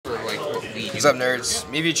What's up, nerds?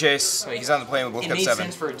 Me Chase. He's on the plane with Wolf Cup 7. It made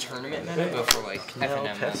sense for a tournament meta, but for like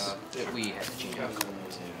FNM meta, we had to change out.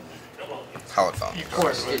 How it felt. Of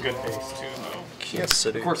course, a good base too, though. Yes,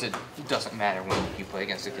 of course, it doesn't matter when you play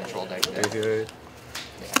against a control deck. Good.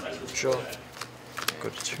 Yeah. Draw. Go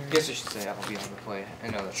to turn. I guess I should say I'll be on the play. I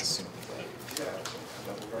know that's assuming, but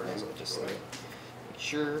might as well just like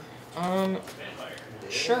sure.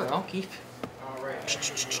 Sure, I'll keep.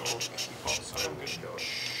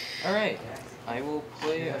 Alright, I will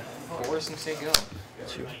play a force and say go.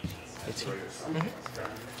 2. 18.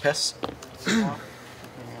 Pass.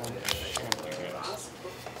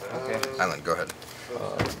 Okay. Island, go ahead.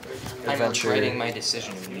 I'm regretting my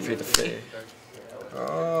decision. Free the Fae.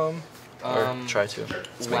 Or try to.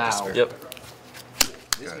 Wow. Yep.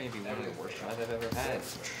 This may be one of the worst tries I've ever had.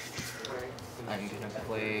 I'm gonna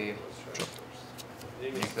play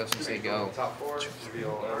Mythos and say go.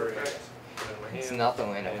 It's not the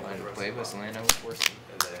land I wanted to play, but it's the land I was forced to.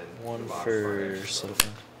 1 for Sylvan.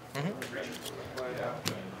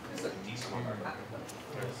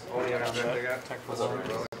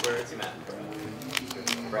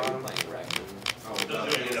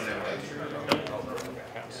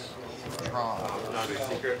 Draw.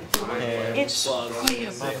 And It's way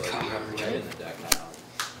above card.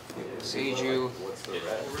 Seiju.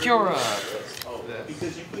 Kiora.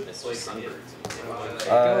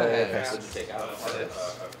 Go ahead.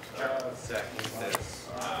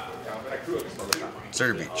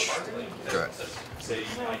 Surrey Beach. Go ahead.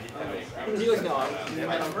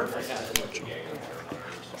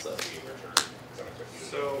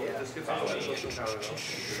 So this gets on the social calendar.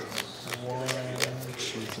 1 to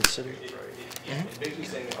consider.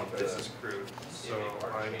 This is crude, so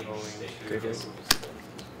I'm going to move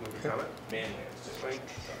the comment.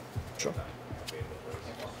 Draw.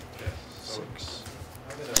 6.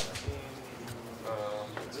 I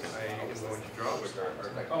am going to draw. And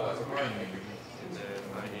then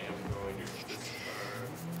I am going to discard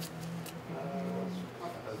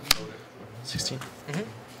 16.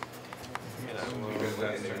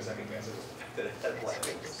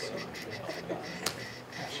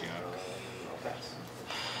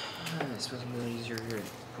 It's supposed to be easier here.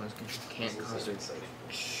 Can't cause it.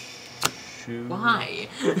 2. Why?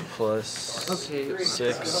 Plus Okay.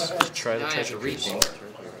 6. Try to Now I have touch to a piece. rethink.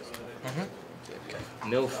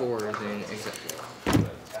 No 4, then exactly.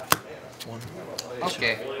 1.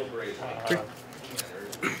 Okay.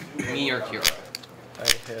 3. Me or Kira. I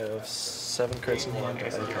have 7 cards in hand.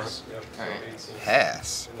 Alright.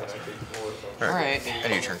 Pass. Alright.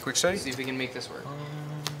 And your turn. Quick study. See if we can make this work.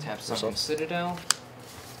 Tap Resolve. something Citadel.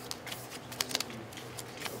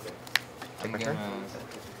 Take my I'm turn. gonna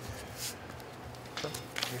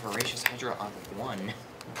Voracious Hydra on 1.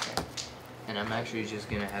 And I'm actually just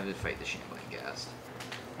gonna have it fight the Shambling Ghast.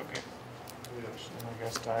 Okay. And I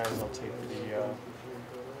guess dies, I'll take the,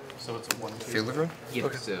 so it's a 1-2. Field of Ruin? Yep,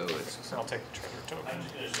 Okay. so it's just... I'll take the trigger token.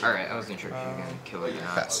 Alright, I wasn't sure if you were gonna kill it or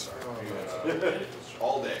not. Pass.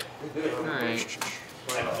 All day. Alright.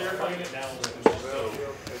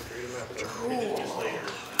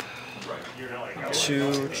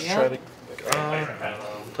 To try to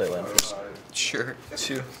play land first. Sure.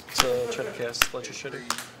 2 to try to cast Ledger Shredder.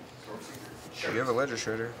 You have a Ledger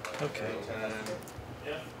Shredder. Okay.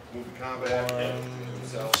 Move to combat. 1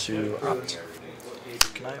 to opt.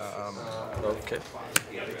 Knife. Okay.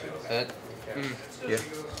 That, Yeah.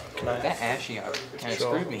 Knife. that Ashiok kinda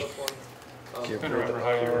screwed me. Get I don't rid remember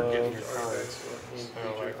how you were getting your of cards.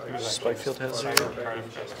 Spikefield Hazard.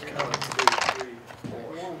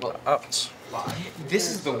 Well, Opt. this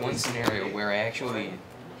is the one scenario where I actually...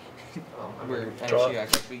 where Draw. Ashiok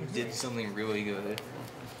actually did something really good.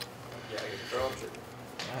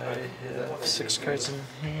 I have 6 cards in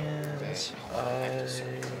hand. I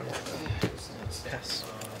pass.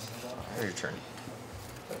 And your turn.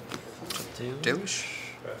 Deluge. Deluge.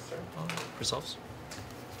 Resolves.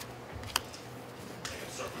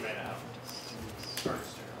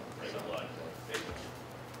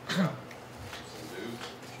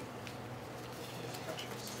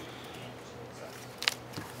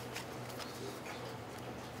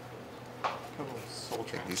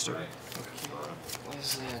 Take these two. What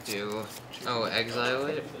does that do? Oh, exile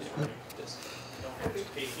it?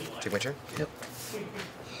 Take my turn. Yep.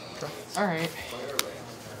 Alright.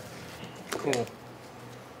 Cool.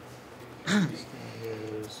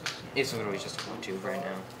 It's literally just a 1-2 right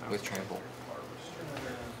now, with trample.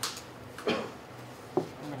 I'm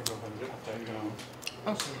gonna go ahead and cut that down.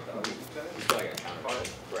 Okay.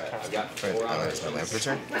 Right, I that's my land for the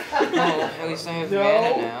turn. Well, at least I have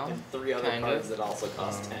mana now. 3 other Kind cards of. that also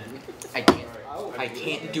cost 10. I can't. I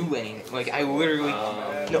can't do anything. Like, I literally,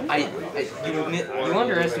 no, you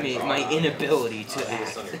underestimate my inability to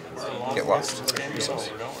act. Get lost.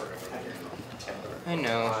 I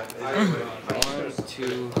know. 1,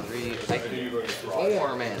 2, 3, I can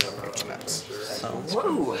 4 mana. Sounds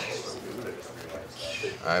Woo!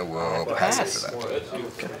 I will pass it for that.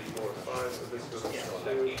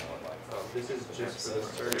 This is just for the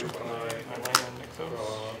certified.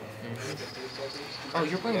 Oh,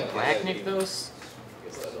 you're playing Black Nykthos?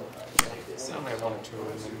 I only have 1 or 2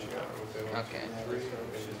 of them. Okay.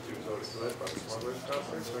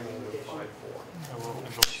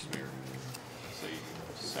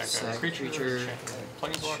 Sack creature.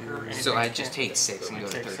 So I just take 6 and go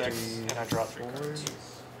to 13. And I draw 3 cards.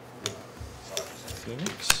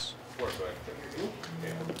 Phoenix.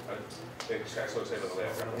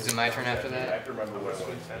 Is it my turn after that?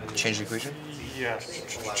 Change the equation? Yes.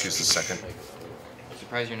 Choose the second. I'm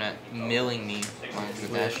surprised you're not milling me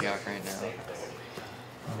with Ashiok right now.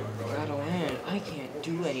 Battle land. I can't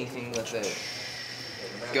do anything with it.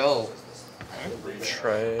 Go.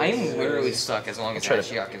 Try. I am literally stuck as long as Try to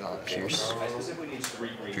Ashiok is on Pierce.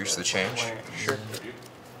 Pierce the change. Sure.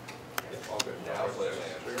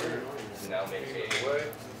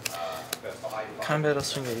 Combat, I'll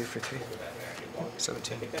swing at you for 3.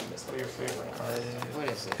 17. What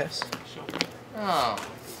is it? Pass. Oh.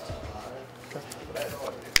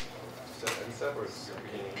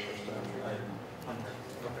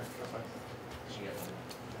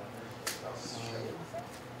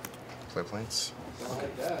 Play planes.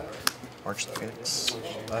 March the Phoenix.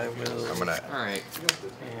 I will. I'm gonna. Alright.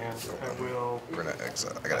 And I will. We're gonna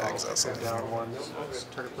exile. I gotta exile something. Down 1.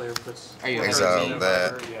 Target player puts. Are you Exile hurting me?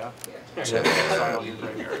 that. Yeah. Yeah. Your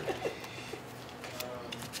graveyard.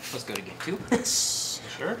 Let's go to game 2.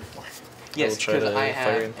 Sure. Yes, try because to I Fire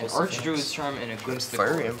have an Impulse the Archdruid's Charm and a Glimpse of the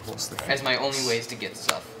Fire Core Impulse the as my only ways to get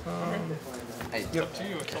stuff. Up to you.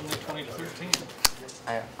 It's only 20 to 13.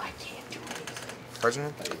 I can't do anything. Cards in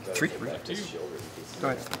hand? 3. Up to you. Go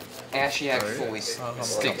ahead. Ashiok fully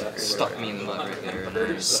stuck me in the mud right there, and I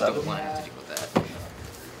just don't want to have to deal with that.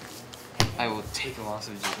 I will take a loss,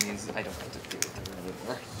 which just means I don't have to deal with it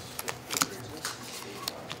anymore.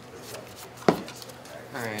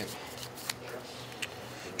 Alright.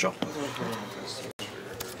 Draw.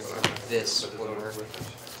 This will work.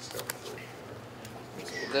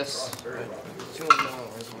 This. 2 more.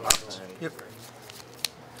 Yep.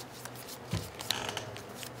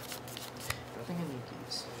 I think I need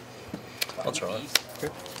these. I'll draw it.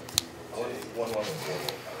 Good.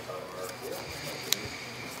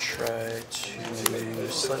 Try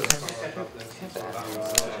to slide him.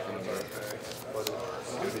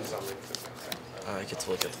 I get to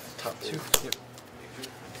look at the top 2. Yep. 1,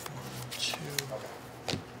 2.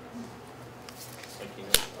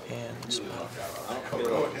 And spell.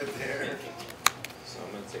 Go ahead there. So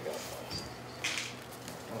I'm going to take out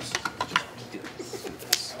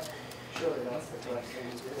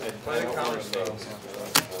Play the counter spell. I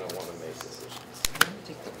don't want to make decisions.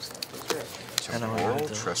 I know I Moral need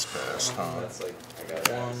to. trespass, huh? That's like, I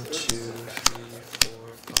got 1, 2, 3, 4,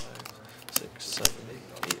 5, 6, 7,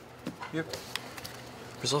 8. Yep.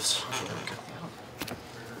 Resolves. Okay.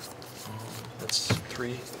 That's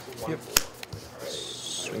 3. Yep.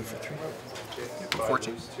 Swing for 3.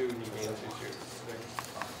 14. 2, he gains 2 shoots.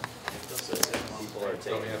 people are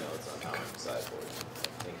taking notes on how I'm sideboard.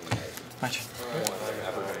 Thinking like, My turn. I'm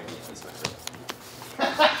ever going to beat this match. I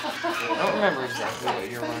don't remember exactly what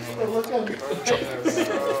you're running.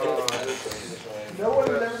 No one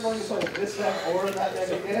is ever going to play this deck or that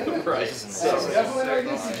deck again. Right. So definitely not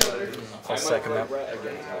against each other. I'll sack him out. But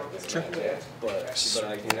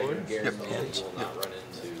I guarantee you will not run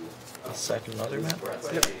into I'll sack another map.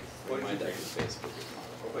 Yep. My deck is basically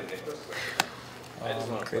Graveyard.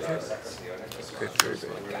 Graveyard.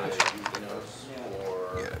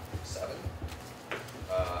 Get it.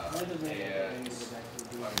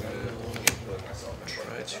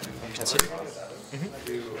 Try to consider.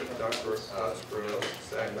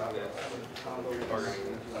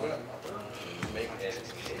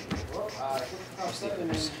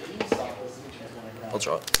 I'll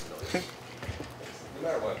draw it. Okay.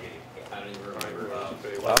 I don't even remember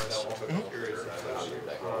Lapis.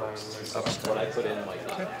 what I put in might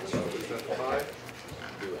not do anything,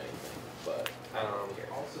 but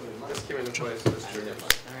This came into play, so this trigger.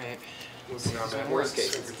 Alright. Moving on back. worst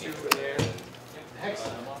case it's Two in the air.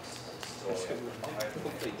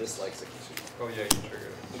 He dislikes it. Oh yeah, you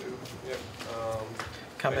triggered it. 2. Yep.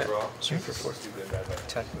 Combat. Draw. Swing for 4.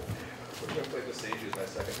 10. We're gonna play the sage as my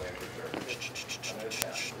second land for sure.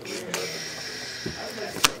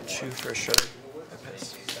 2 for a shredder. I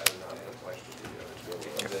pass.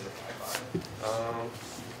 Oh,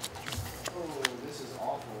 this is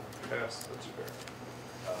awful. Pass. That's fair.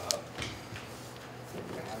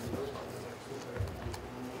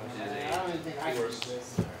 I don't even think I can do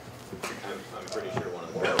this. I'm pretty sure one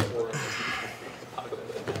of them.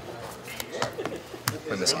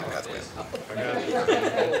 We're missing a pathway. I got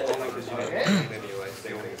it. Only because you didn't need any, like,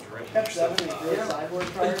 they only get ready. Kept 73 sideboard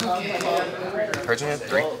prior time. Cards in hand?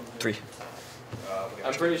 3. 3.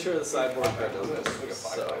 I'm pretty sure the sideboard card does this,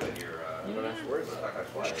 so you don't have to worry about it.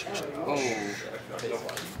 Oh.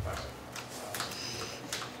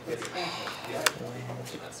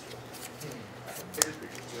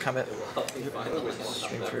 Combat. No.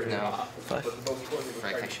 5.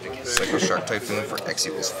 Right, I should have guessed. Psycho Shark Typhoon for X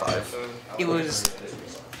equals 5. It was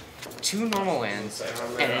 2 normal lands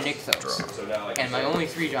and a Nykthos. And my only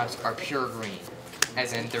 3 drops are pure green.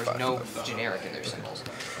 As in, there's no generic in their symbols.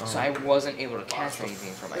 So I wasn't able to cast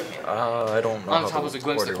anything from my hand. I don't know On how top was the a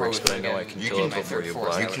glimpse order of works, but I Karlov know I again. can You kill can- it before you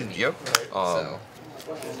block. You can, yep. So,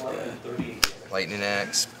 Lightning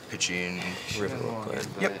Axe, pitching. River real quick.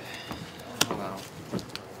 Yep. Oh well.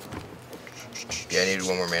 Yeah, I needed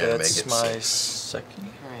one more mana to make That's it. my So. second.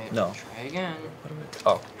 Alright, No. try again.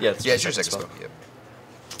 Oh, yeah. It's Yeah, my it's your second spell. spell. Yep.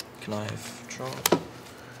 Can I have draw?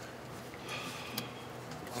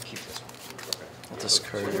 I'll keep this one. I'll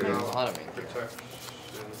discard. There's a lot of it.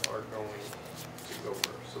 Protections are going to go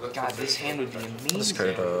first. So that's God, this hand would be I'll amazing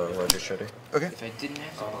discard Roger Shredder. Okay. if I didn't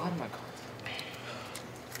have to bottom my card.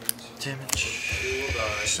 Damage.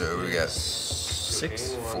 So we got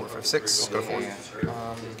 6. 4, 5, 6. Go for it.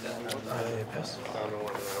 I pass. I don't know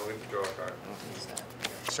what I would draw a card.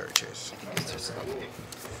 Sorry, Chase.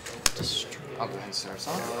 Destroy. I'll go ahead and start us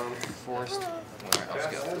off. Forest. Where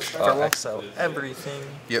else go? Exile everything.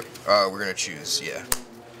 Yep. We're gonna choose. Yeah.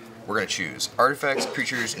 We're gonna choose artifacts,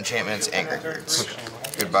 creatures, enchantments, and graveyards.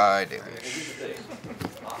 Goodbye, Deluge.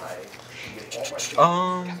 Worst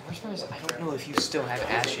part is, I don't know if you still have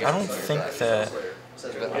Ashy. I don't think that.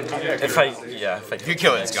 If I If you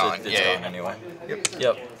kill it, it's gone. It's Yeah, gone yeah. anyway. Yep.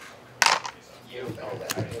 Yep.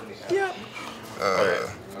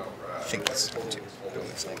 I think this is two.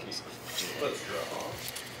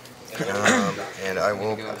 And I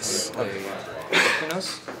will Go pass. play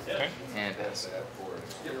Equinox and pass.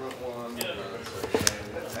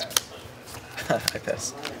 I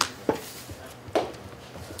pass.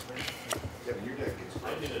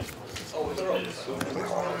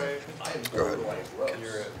 Go ahead.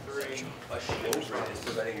 You're at 3.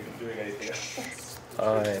 Preventing you from doing anything else.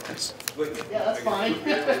 I pass. Yeah, that's fine.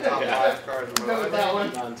 Top 5 cards in Go my with library. that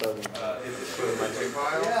one. Non-token. Put in my 2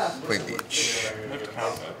 piles. Yeah. Play beach.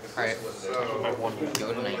 Alright, So,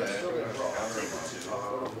 go to 9.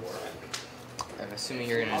 I'm assuming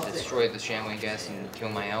you're gonna destroy the Shambling Guest and kill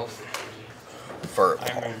my elf. For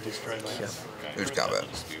I'm going to destroy my who's combat.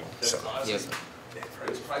 So Yep.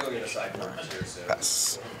 It's probably going to sideboard here soon.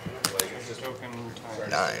 pass. token times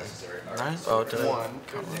 9. 9? Oh, did I? 1.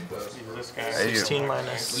 This guy. Hey, you. 16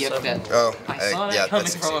 minus Yep, 7. that. Oh, I saw that yeah, coming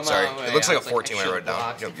that's from a 16. Sorry. mile away. It looks like I a was 14 when I I wrote it down.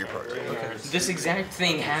 blocked. Nope, you're probably right. This exact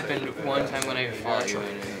thing happened one time when I fought you.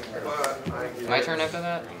 My turn after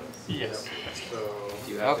that? Yes.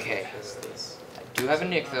 Okay. I do have a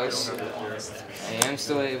Nykthos. I am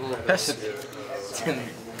still able to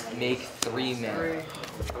make 3 mana.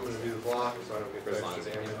 I'm going to do the block so I don't get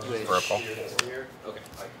extra damage. Which, Purple. Here.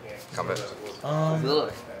 Combat. Ugh.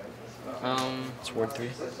 It's ward 3.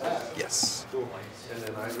 Yes. Cool. And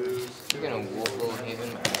then I lose You're gonna Wolf Little Haven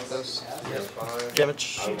my Nykthos. 5.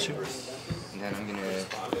 Damage 2. And then I'm gonna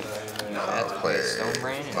Play. Stone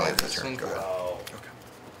Brain Only and for the turn. swing Go for ahead.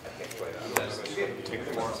 Take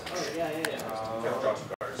 4.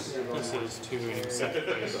 This is 2 and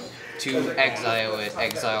to exile it,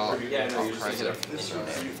 exile all cards that are from this round.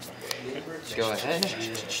 Go ahead.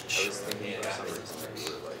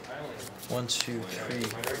 1, 2, 3,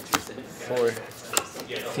 4.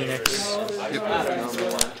 Phoenix.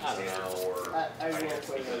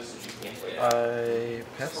 I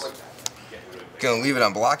pass. Gonna leave it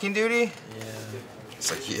on blocking duty? Yeah. It's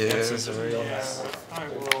like, That's yeah. Azorius. I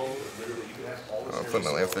will I'll put my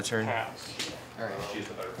land for the turn. pass. Alright. She's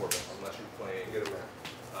the better quarterback unless you're playing.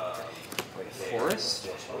 Forest?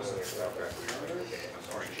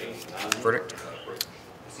 Verdict.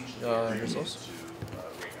 Results?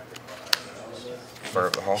 Fire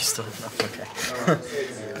up the hall. You still have enough.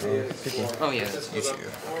 Okay. Picky. Oh yeah. You two.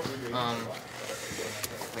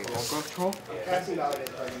 Wait, Wall Growth Troll?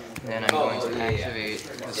 Then I'm going to activate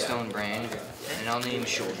the Stone Brain, and I'll name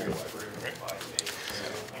Shoulder.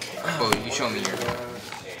 Oh, you show me your.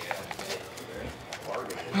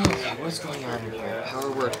 Okay, what's going on here? Power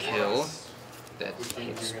Word Kill. That's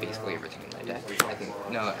basically everything in my deck. I think,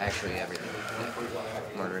 no, actually everything.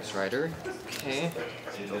 Yeah. Murderous Rider. Okay.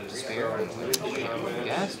 Invoke Despair. I'm going to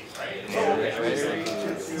gas. Murderous Rider.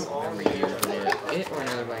 Remember you it or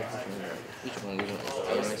another black. Each one of these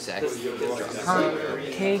ones. My sack. Draw a card.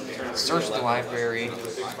 Okay. Search the library.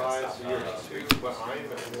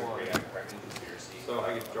 So I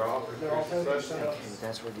could draw for 3 sessions.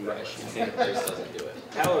 That's where the issue is. Doesn't do it.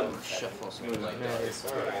 Paladin shuffle something like that.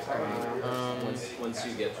 Once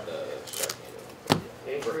you get the shark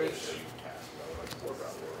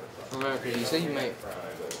Remember, because you said you might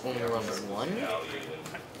only run one?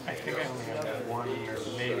 I think I only have one or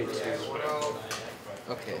maybe two.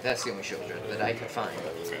 Okay, that's the only shoulder that I could find.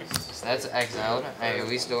 So that's exiled. I at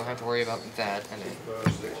least don't have to worry about that. And then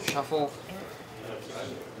shuffle.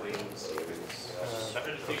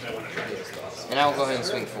 And I will go ahead and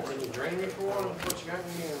swing forward.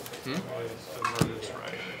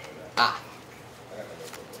 Ah.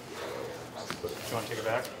 Do you want to take it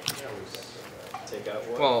back? Take out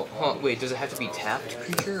one. Well, wait, does it have to be tapped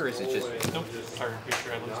creature, or is it just... Nope. Target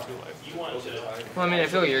creature, I lose 2 life. Well, I mean, I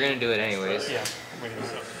feel like you're going to do it anyways. Yeah. Wait a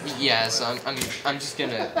minute. Yeah, so I'm just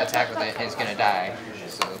going to attack with it, and it's going to die.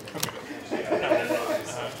 So...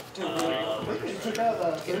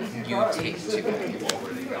 You take 2.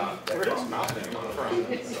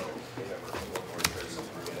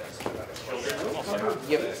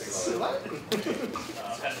 Yep.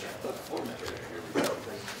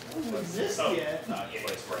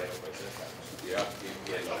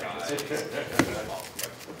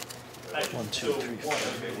 One, two, three, four. I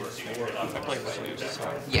played with you,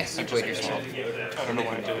 so Yes, you played your small. I don't know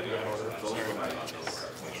why I did it in that order. Sorry.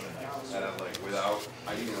 And I'm like, without,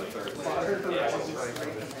 I need a third.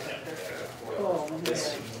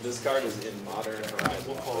 This card is in Modern Horizon.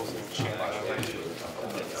 We'll close and change.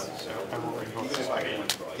 So I will invoke this again.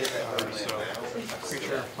 So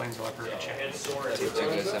creature, planeswalker, change.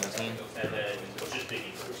 17.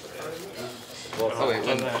 Well, Oh wait,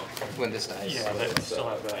 when this dies. Yeah, they still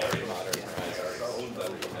have that. Modern Horizon.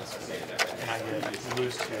 And I get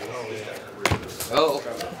lose 2. Oh.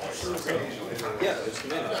 Yeah, there's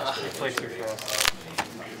command. Play 2 fast.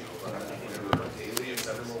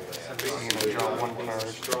 I'm gonna draw 1 card.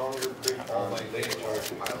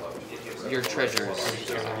 Your treasures.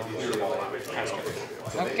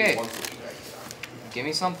 Okay. Give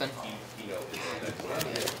me something.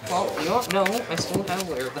 Well, you know what? No, I still have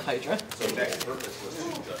Lair of the Hydra.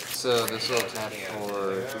 So this will attack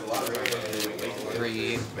for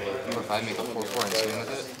 3, 4, 5, make a 4/4 and swing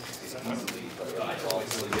with it.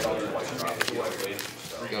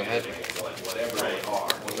 Go ahead.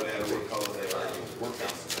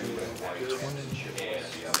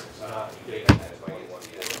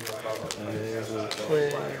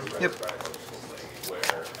 Yep.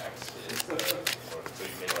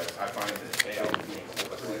 I find that they all do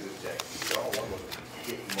deck. All one was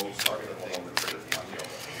get most target on the trigger.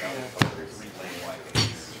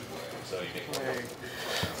 So you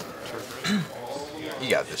You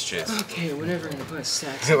got this, Chase. Okay, whenever I'm gonna put a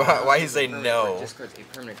sack. Why you say no? Discards a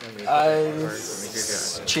permanent card. I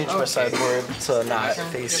changed my sideboard to not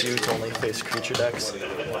face you, to only face creature decks.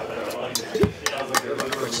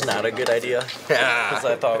 Which is not a good idea, because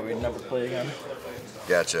I thought we'd never play again.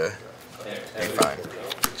 Gotcha. Fine.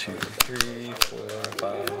 2, 3, 4,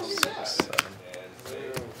 5, 6, 7.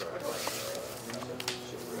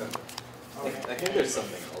 I think there's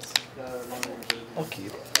something else. I'll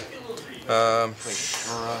keep.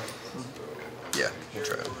 Yeah, we'll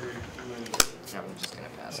try it. No, I'm just gonna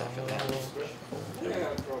pass after that.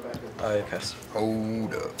 I pass.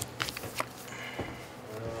 Hold up.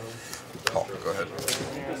 Oh, go ahead.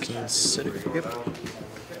 Consider. Yep.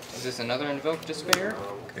 Is this another Invoke Despair?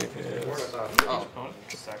 Oh.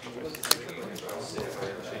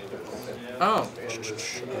 Oh.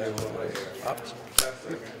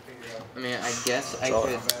 I mean, I guess I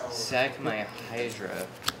could sack my Hydra,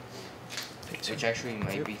 which actually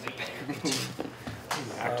might be the better move.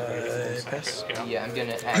 Pass. Yeah, I'm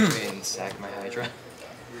gonna activate and sack my Hydra.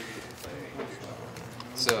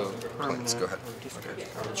 So, Let's go ahead. Opt.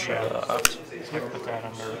 Put that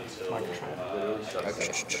under my control.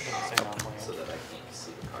 okay. So that I can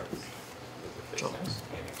see the cards.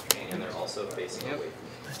 And they're also facing Yep. away.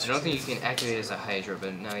 I don't think you can activate as a Hydra,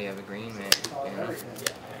 but now you have a green man. Yeah.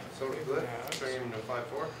 So good. Swing him to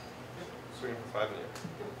 5/4. Swing him for 5 minutes.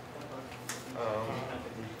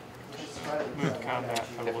 Move combat,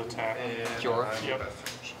 I will attack. Cure? Yep.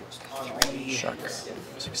 Shock.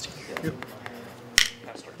 16. Yep.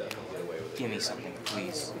 Give me something,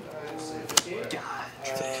 please. God.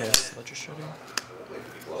 Cast Ledger Shutting.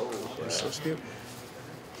 Source View.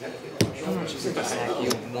 How much is it to sack you?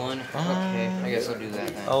 1? Okay, I guess I'll do that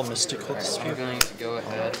then. Oh, mystical Alright, dispute. I'm going to go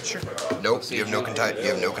ahead. Sure. Nope, you have no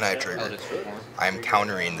connive trigger. Eldritch Reform. I am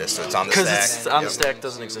countering this, so it's on the Because stack. it's on the stack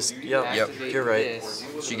doesn't exist. Yep. Activate You're right. this.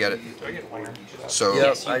 So you get it. Do I get land? So Yep.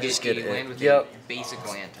 Yes, you I just get a it. land with Yep. a basic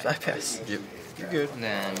land I type. pass. Yep. You're good. And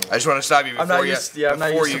then I just want to stop you before I'm not you. used. Yeah, I'm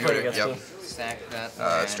not before used you to go playing to. against Yep. you. stack that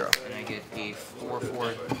That's land, true. and I get a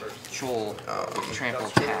 4/4 Chol with trample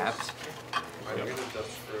tapped.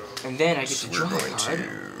 And then I get to So draw we're a going card.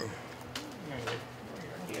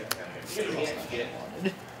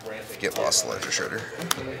 to get Lost Ledger Shredder.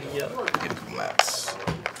 Yep. Get a couple mats.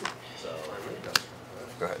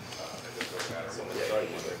 Go ahead.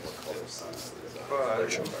 But Go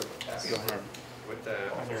ahead. with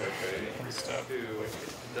that, Step. 2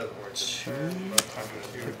 doesn't work.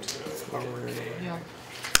 Yeah.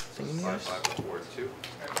 Thingies. 5 towards 2.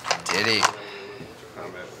 Diddy.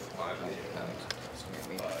 Combat with 5.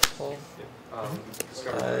 Pull. I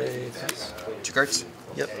pass. 2 cards.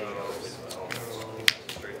 Yep.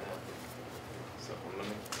 Straight. So I'm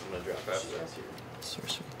gonna drop after.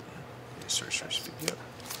 Sorcery. Sorcerer Speed. Yep.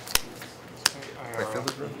 I, Right field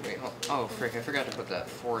is bro. Wait, oh, frick, I forgot to put that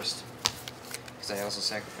forest. Because I also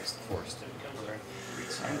sacrificed the forest.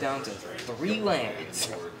 So I'm down to 3 lands.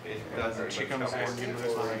 she comes in, you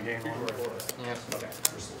lose 1, I gain 1. Yep.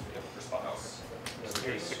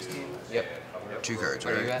 You're 16. Yep. 2 cards,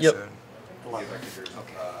 Where are right? you at? Yep. 11.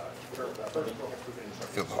 Okay.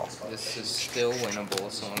 Field Hall. This is still winnable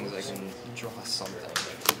as long as I can draw something.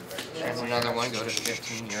 There's another one, go to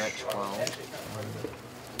 15, you're at 12.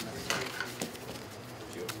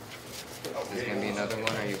 There's gonna be another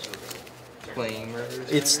one, are you playing murders?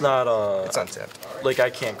 It's not It's on tap. like I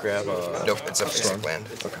can't grab a. Nope, it's a basic land.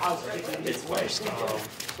 So,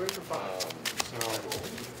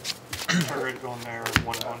 target going there,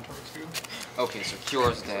 1/1 towards you. Okay, so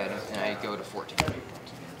Cure's dead, and I go to 14.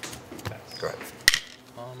 Go ahead.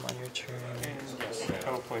 On your turn, And yes,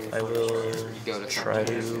 I will play. I will Go to try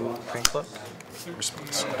 13. to crank club.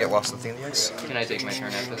 Response. Get Lost the thing in the ice. Can I take my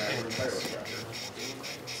turn after that?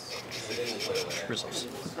 Results.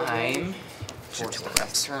 I'm forced to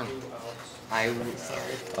pass turn. I 1,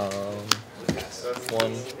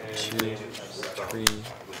 2, 3,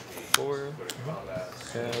 4.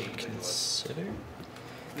 Grab, consider.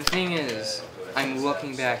 The thing is, I'm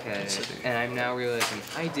looking back at it, and I'm now realizing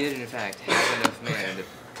I did in fact have enough mana to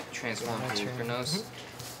transform Pulchrinos,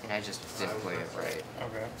 and I just didn't play it right.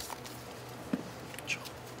 Okay.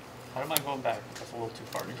 I don't mind going back. That's a little too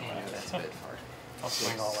far to go Yeah, back. that's a bit far. I'll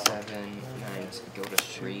swing all 6, out. 7, 9, go to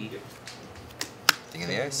 3. Thing in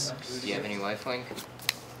the ice. Do you have any lifelink?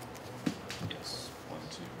 Yes. 1,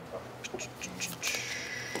 2.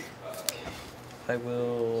 I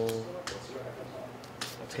will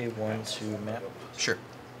pay 1 to map. Sure.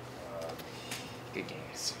 Good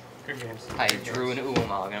games. Good games. I drew an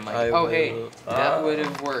Ulamog, and I'm like, I oh hey, will- that would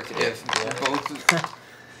have worked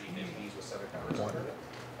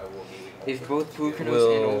if both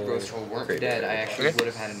Pulchrinos and Old Ghost Troll weren't Great. dead, I actually Okay. would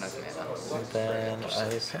have had enough mana. Then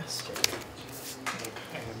I pass.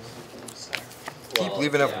 Keep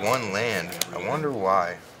leaving up 1 land. I wonder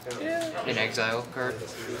why. An exile card.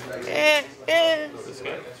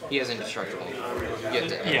 He has indestructible. You have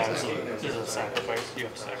to Yeah, exile. this is a sacrifice. You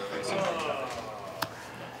have to sacrifice it.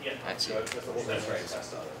 That's it.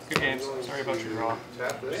 Good games. Sorry about your draw.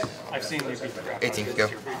 I've seen you beat the crap 18, out of go.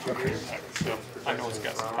 your so I know it's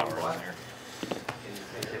got some power in there.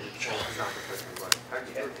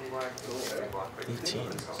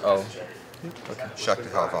 18. Oh. Okay. Shock the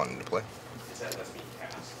hell out into play.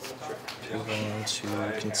 We're going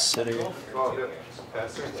to consider 3.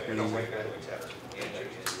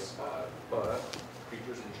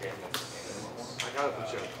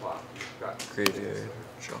 Graveyard.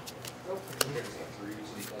 Draw.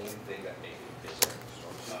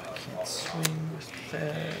 Can't swing with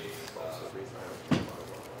that.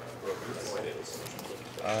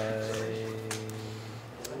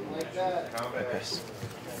 I pass.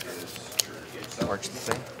 March the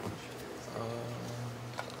thing.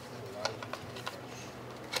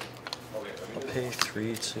 I'll pay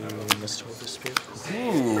 3 to Mystical Dispute.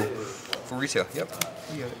 Ooh. For retail. Yep.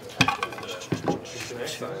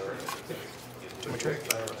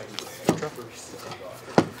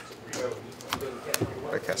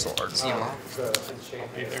 Red Castle Art. See him off? I'll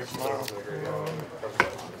be there tomorrow.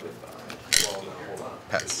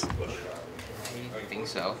 Pass. I think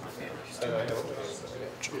so.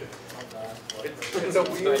 It's a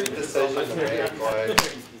weird decision to make, like,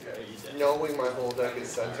 knowing my whole deck is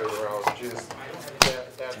centered around just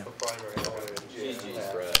that's the primary element.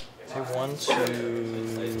 Pay 1 to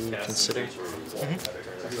consider.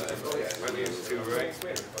 lose 2, right?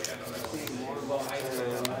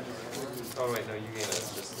 Oh wait, no, you gain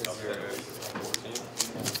it. Just 0.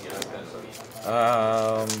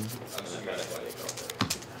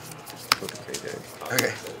 Go to graveyard.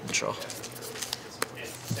 Okay. Draw.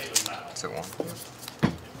 So 1.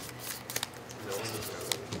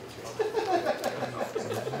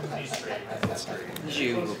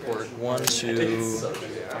 You report. 1, 2.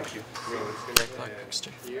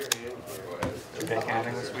 Bank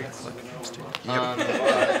anything this week?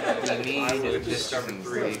 We need this from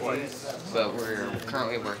 3, but we're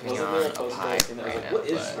currently working on a pie right now.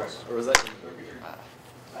 Or was that?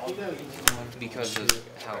 Because of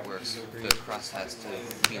how it works, the crust has to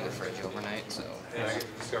be in the fridge overnight, so. And I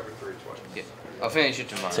discovered 3 twice. Yeah. I'll finish it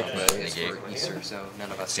tomorrow, Take but my it's negate. for Easter, so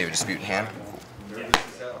none of us. Save a dispute in hand.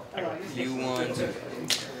 You want to.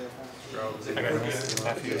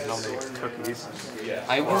 Nephew tell me cookies.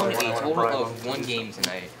 I won a total of 1 game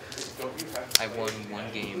tonight. I won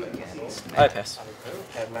 1 game against. I pass.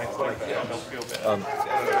 Had nights like that. I don't feel bad.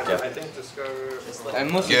 I think discover. I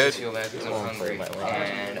mostly Good. just feel bad because I'm hungry.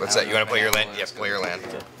 And What's that? You want to play your land? Yeah, play your land.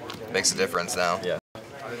 Makes a difference now. Yeah.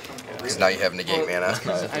 Because now you have negate mana.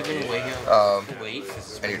 Because I've been waking up late,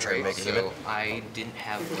 And you're trying to make a human? so I didn't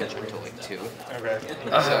have lunch until like 2. Okay. So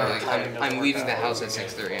like, I'm leaving the house at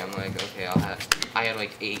 6:30. I'm like, okay, I had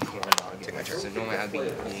like 8 corn dogs. So normally I'd be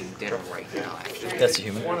eating dinner right now. Actually, That's a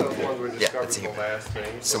human. One of the ones we Yeah, discovered it's a the human. last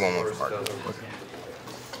thing. It's the one with Mark.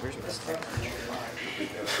 where's my stuff?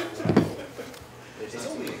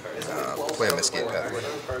 Play a Misgate Pathway.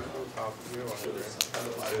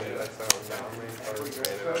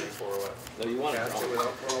 No, you want it.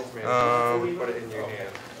 Put it in your hand.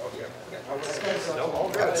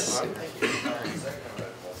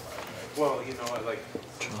 Well, you know, I like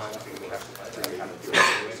sometimes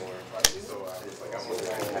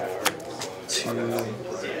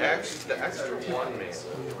you have to the extra 1 man,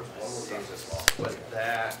 but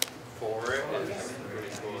that for it is really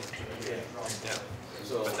cool. Yeah.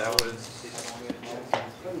 But that was.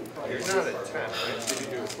 You're not at 10, right? Did you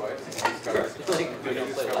do it twice?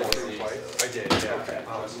 I did, yeah.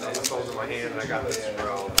 I sold in my hand and I got this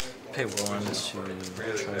row. Pay 1 to try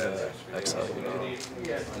to exile you.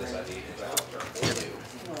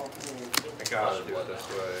 I gotta do it this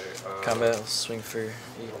way. Combat, I'll swing for 8.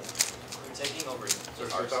 So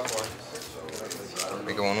start off 1.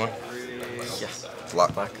 Make a 1/1. Yes.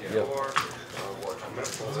 Block. Yep. I'm gonna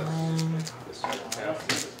pull this.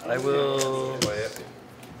 I will Play it.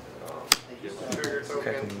 Trigger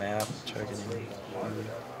crack a token. map, targeting.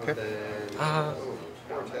 Okay.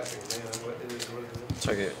 More tapping, man. What is it?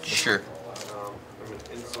 Target. Sure. I'm an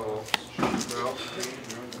insult. No. And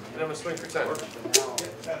I'm gonna swing for 10.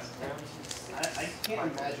 I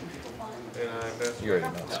can't imagine people And I bet. You already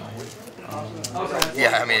know. So.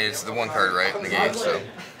 Yeah, I mean, it's the 1 card, right? Negate, so.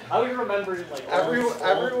 I would remember it like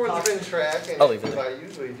Everyone's been tracking I'll leave it. because I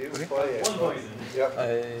usually do play it. Yep.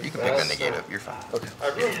 You can pick the negate up. You're fine. Okay.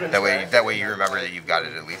 Everyone's been That way you remember that you've got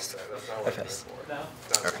it at least. I pass.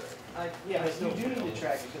 Okay. yeah, but you do need to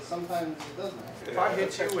track it because sometimes it doesn't happen. If I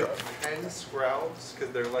hit you with 10 Scrouts,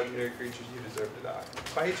 because they're legendary creatures, you deserve to die.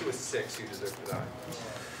 If I hit you with 6, you deserve to die.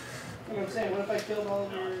 You know what I'm saying? What if I killed all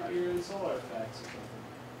of your soul artifacts or something?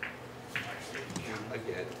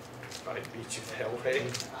 Again, if I beat you that way.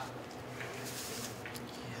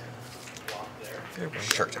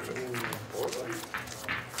 Shark Typhoon.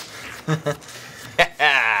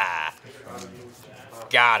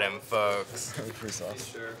 Got him, folks. First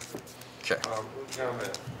off. Sure. Okay.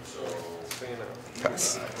 Comment. So, clean up.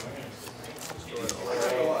 Pass.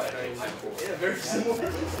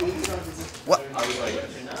 What?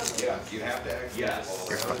 You're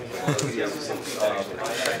fine.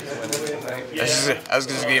 I was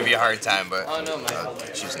just gonna give you a hard time, but Oh no,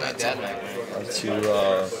 choose my not dad to. and I went. To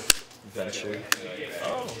venture.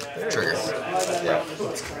 Trigger.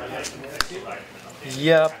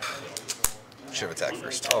 Yep. Should have attacked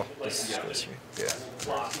first. Oh, this just goes here. Yeah.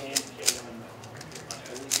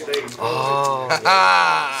 Oh,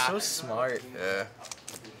 Ah! so smart. Yeah.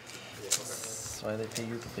 That's why they pay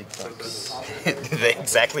you the big bucks.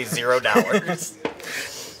 Exactly $0. So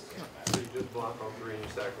you just block all 3 and you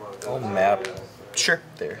stack them on. Oh, map. Sure.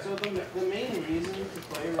 There. So the main reason to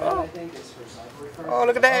play red, I think, is for cyber. Oh,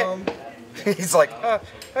 look at that. He's like, now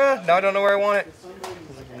I don't know where I want it.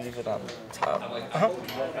 Leave it on top. Uh-huh.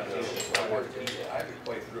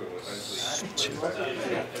 2. 1,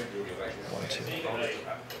 2. You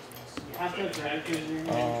have to have gratitude in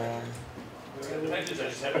your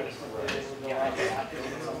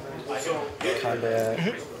Combat.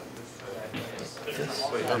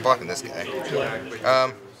 We're blocking this guy.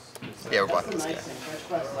 Yeah, we're blocking this guy.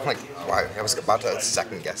 I'm like, why? I was about to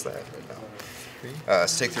second guess that. But no.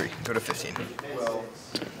 Take 3. Go to 15. Couldn't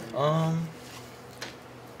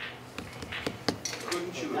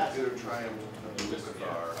you consider trying to do this with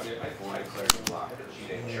our declared block?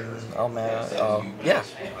 I'll map. Yeah,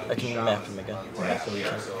 I can map him again. Map the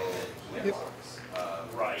region. Yep.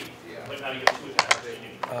 Right. But now you get 2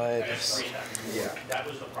 attacks. Yeah. That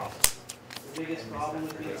was the problem. The biggest problem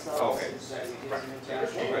with these cells Okay. is that it gives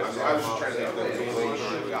them I was just trying to think of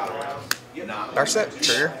the Narset,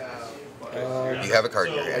 trigger. You have a card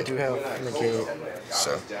in your I hand. do have negate.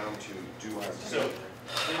 So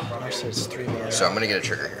Narset's 3 mana. I'm gonna get a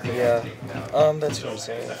trigger here. Yeah. That's what I'm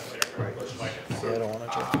saying. Yeah, I don't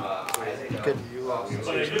want to. Good.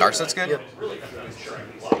 Narset's good? Yep.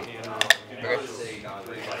 Okay.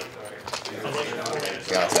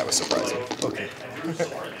 Yeah, that was surprising. Okay.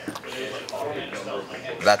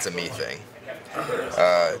 That's a me thing.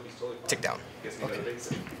 Tick down. Okay.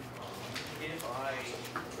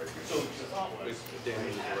 Damage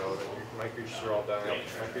is irrelevant. My creatures are all dying.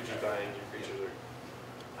 My creatures are dying. Your creatures are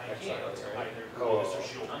exiled, right?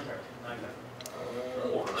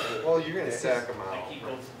 Well, you're gonna sack them out.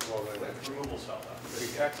 Well, then if you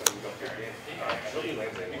attack them, you don't get damage.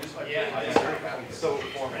 So,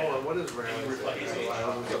 hold on, what is round?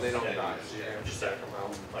 So they don't die, so you're gonna sack them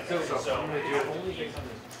out. So I'm gonna do only things on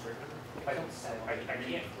this trigger. I can't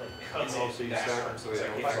oh, so you stack them so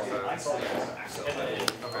they don't fall down.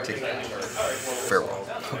 Farewell.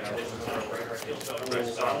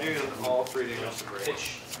 So I'm doing all 3 damage to break.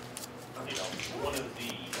 One of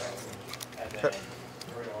these, and then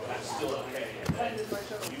that's still okay. And then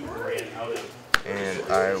you ran out of. And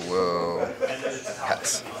I will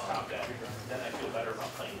pass. Then I feel better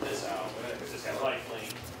about playing this out. Just have life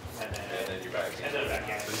link, and then you're back. And then back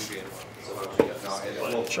in.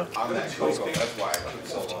 Sure. I'm that Coco, that's why I took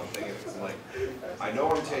so long thinking, it's like, I know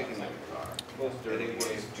I'm taking the car. And it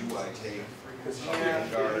was, do I take a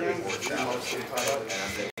guard or challenge? And I'm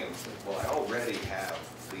thinking, well, I already have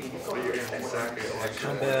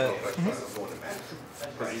Combat.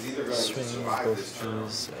 Because he's either going to Swing survive both this turn,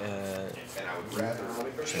 these at. and I would rather.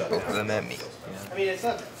 Shoot both of them at me. I mean, it's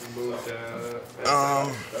not. Moved,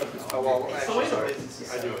 Oh, well, So actually, wait, sorry. I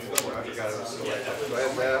do it. I forgot it was so late. So I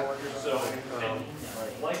have that.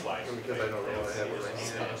 Likewise. Because I don't know what I have in my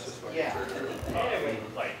hand. It's just like Yeah.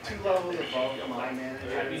 Like 2 levels above my manager.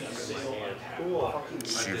 cool.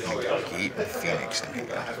 Shoot, Gate and Phoenix in here.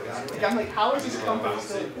 Like, I'm like, how is this company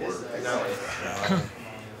still in business?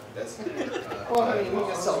 That's. Well, I mean, we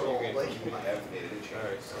just sell gold. Like, I haven't made any change.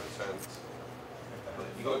 Alright, so it sounds.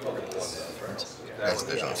 You go to one right? That's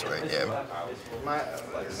Visions, right? Yeah. my, Do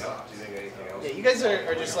you think anything else? yeah, you guys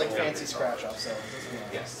are just like fancy scratch offs, so.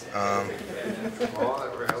 Yes. All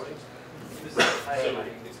that rally.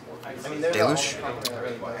 I mean, they're the Deluge? only company that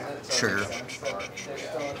really does it, so it Sugar. makes sense that they're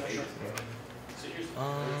still in business.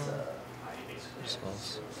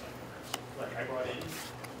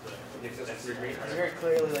 It's very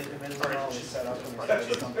clearly like the minimum always set up when you're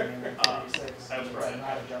starting something in 36.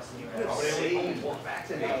 Not adjusting.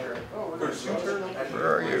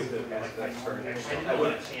 Where are you?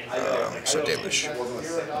 So Deluge.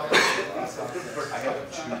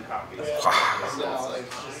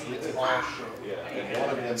 Wow.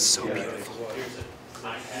 So beautiful.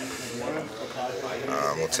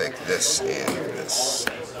 We'll take this and this.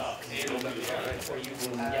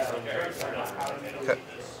 Okay.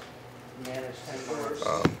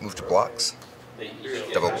 Move to blocks.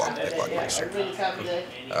 Double block, big block monster.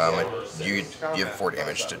 You have 4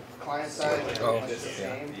 damage to. Oh,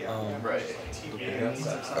 yeah. Right.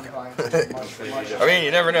 I mean,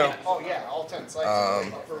 you never know. Oh yeah, all 10 sites.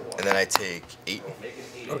 And then I take 8.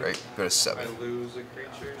 Alright, go to 7. I lose a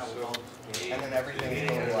creature, so. And then everything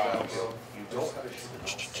goes wild.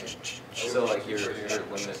 So like you're limited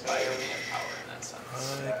by your power in that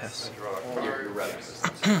sense. I pass. Your revenue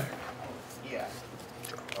system. Yeah.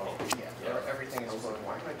 Yeah, everything is floating.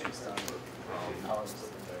 Why am I just on powers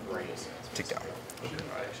raise? Tick down.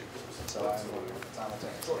 So I'm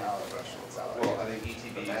simultaneously out of Russian. Well, I think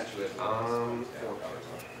ETB match with 4 cards.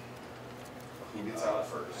 Who gets out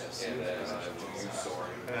first? And then I will use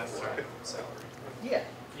Soaring. Salary. Yeah.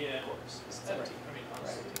 Yeah, of course. It's empty. I mean,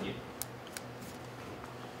 honestly.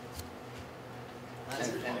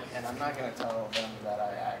 And I'm not going to tell them that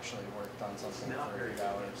I actually worked on something for 8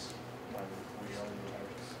 hours when we only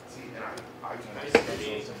See, and I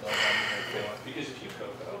scheduled to build everything for. Because if you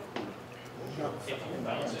Coco, No. if you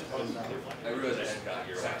bounce it, I realize I just got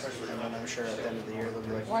your And then I'm sure at the end of the year they'll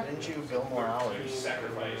be like, why didn't you bill more hours?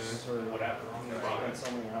 sacrifice For whatever. spend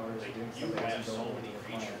so many hours doing You something have and so building many your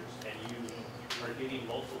plan. creatures, and you targeting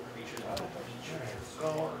multiple creatures with each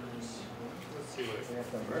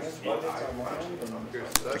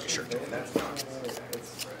Take a shirt.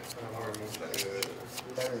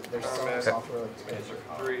 There's some software like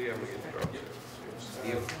Three, I'm gonna get draw.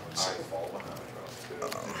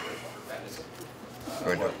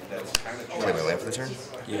 Going to play my land for the turn.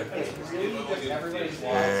 Yeah.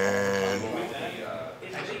 And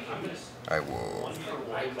I will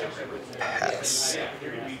pass.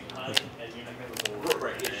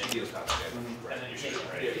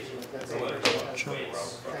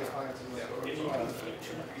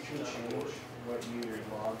 what you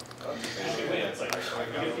log.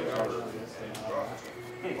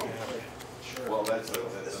 Well, that's a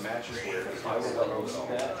match is weird. I was like,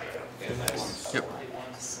 Yep.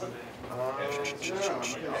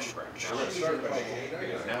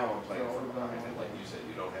 because now I'm playing for and like you said,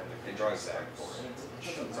 you don't have to draw a sack for it.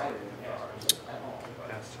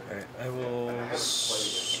 Alright, I will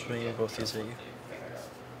swing both these at you.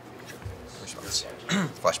 Response.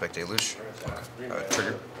 Flashback Deluge.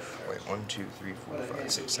 Trigger. Wait, 1, 2, 3, 4,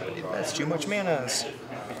 5, 6, 7, 8. That's too much mana.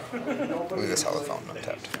 Look at this Hollow Fountain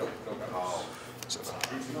untapped. So,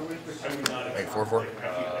 wait, 4/4.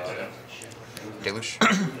 Deluge.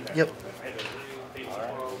 Yep.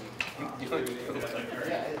 I'm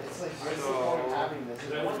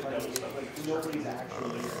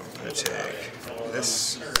gonna take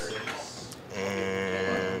this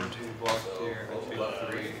and this.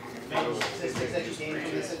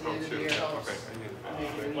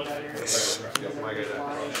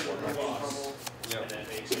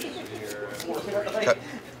 Cut.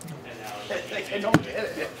 I don't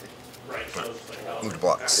get it. Move to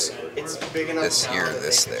blocks. It's big enough. This now here, that they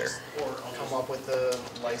this can there. Come up with the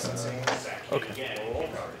licensing Okay.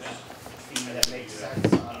 fee that makes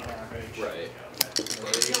sense on average. Right.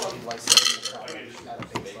 Licensing coverage at a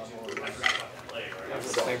base level.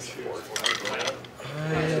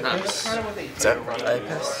 That's kind of what they do. Is that right? I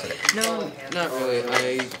passed. No, not really.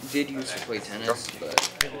 I did used to play tennis,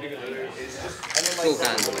 but And then Cool like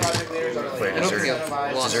guys. the project leaders are like, Wait, I don't think I've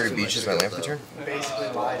lost Deserted too Beach is much my skill, land for turn? basically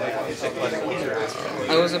lie to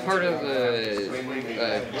I was a part of the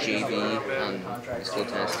JV on the school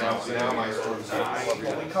tennis team. Well,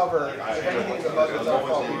 we cover, if anything, the budget's our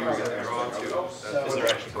fault, we cover.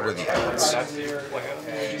 What are the odds? I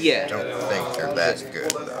Yeah, don't think they're that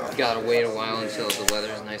good though. gotta wait a while until the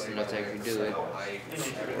weather's nice enough to actually do it.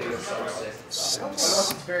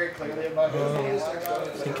 6. It's very clearly about I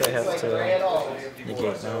think I have to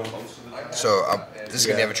negate now. So this is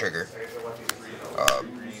gonna have a trigger.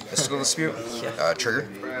 Mystical Dispute. Trigger.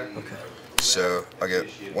 Okay. So I'll get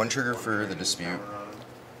 1 trigger for the dispute.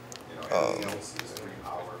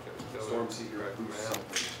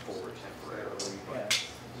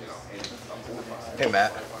 Hey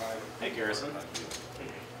Matt. Hey, Garrison.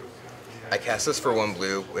 I cast this for 1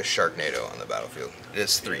 blue with Sharknado on the battlefield. It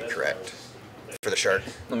is 3, correct? For the shark.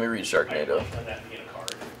 Let me read Sharknado.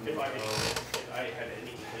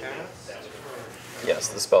 Yes,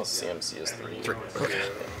 the spell CMC is 3. 3. Okay.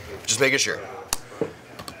 Just making sure.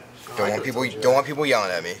 Don't want people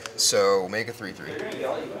yelling at me. So we'll make a 3/3.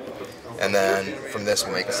 And then from this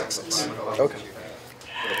we'll make a 6/6. Okay.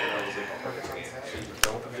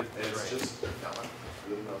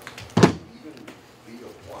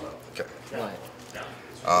 Okay. What?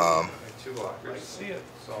 Two blockers. See it.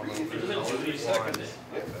 So I'm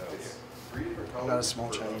I'm not a small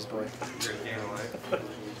Chinese boy.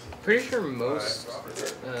 Pretty sure most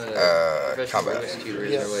combat.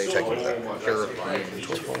 YouTubers are like European.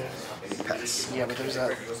 Pass. Yeah, but there's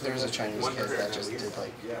a Chinese kid that just did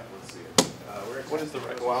like what is the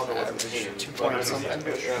wild one? 2 point something.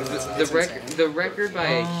 The record by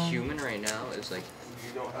a human right now is like,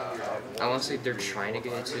 I want to say they're trying to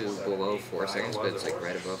get it to below 4 seconds, but it's like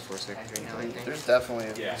right above 4 seconds right now, I think. There's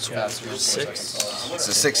definitely faster than 4 6. seconds. It's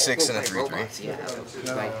a 6/6 and a 3/3. Robots, yeah.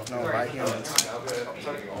 No, by humans.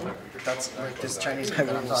 That's like this Chinese kid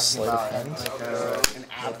that I'm talking Sleight of about. hand? Like an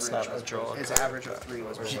average. not a draw. His average of 3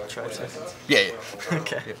 was 5 seconds. Yeah.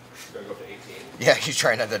 Okay. Yeah, he's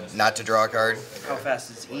trying not to draw a card. How fast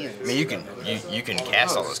is Ian? I mean, you can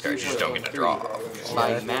cast all those cards, you just don't get to draw.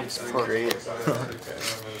 By max per. Great.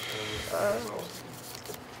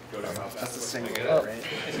 That's the single, right?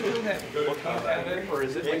 Or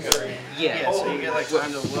is it like a... Yeah. So you get like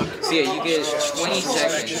time to look. So yeah, you get 20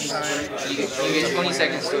 seconds. You get 20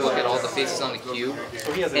 seconds to look at all the faces on the cube.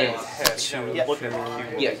 So he has a head to look at the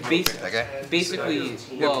cube. Yeah, Okay. basically,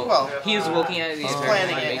 well, he is looking at it the entire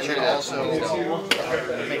planning time, it, make and sure then that also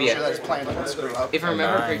making Yeah. sure that it's planned doesn't screw up. if I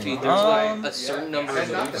remember correctly, there's like a certain number of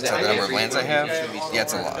moves That's that the I number of lands I have? should be Yeah,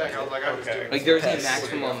 it's a lot. like there's a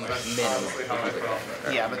maximum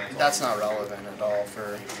minimum. Yeah, but that's not relevant at all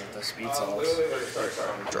for the speed solves.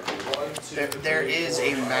 There is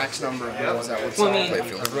a max number of moves that would Well, I solve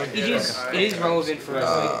mean, it. it is relevant for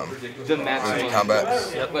like the maximum.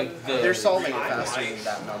 Combat. Like the. They're solving it faster than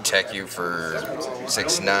that number. Attack you for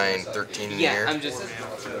 6, 9, 13 in the Yeah, air. I'm just.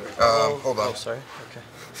 Hold on. Oh, sorry. Okay.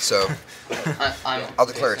 So, I'm I'll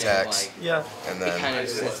declare just saying, attacks. like, Yeah. and it kind then of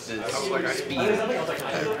sets the speed.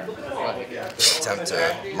 attempt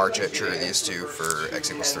to march it, trigger these two for X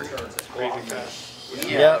equals 3.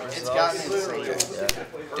 Yeah, it's gotten insane.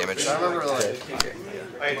 Damage. I remember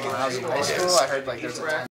like when I was in high school, I heard like there's a